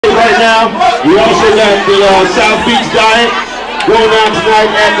right now. We also got the South Beach Diet going on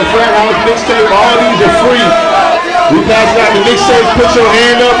tonight at the Frat House mixtape. All these are free. We passed out the mixtape. Put your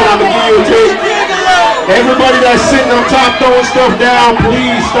hand up and I'm going to give you a tape. Everybody that's sitting on top throwing stuff down,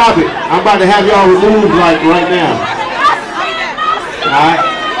 please stop it. I'm about to have y'all removed like right now. Alright?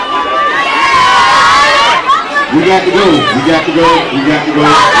 We got to go. We got to go. We got to go.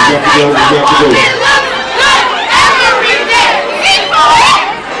 We got to go. We got to go.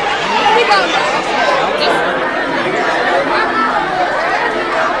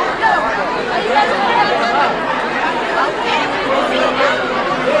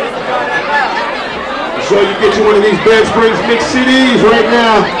 So you get you one of these Bed Springs mix CDs right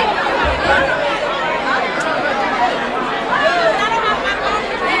now.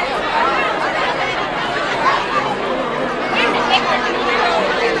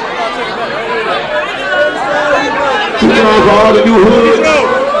 For all the new hoods.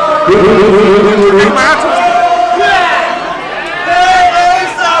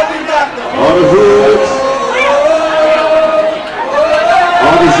 All the hoods.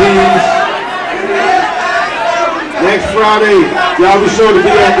 All the Z's. Next Friday, y'all be sure to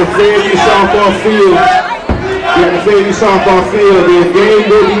be at the Fairview softball field. Be at the Fairview softball field. The game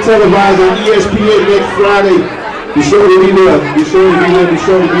will be televised on ESPN next Friday. Be sure to be there. Be sure to be there. Be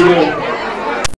sure to be there.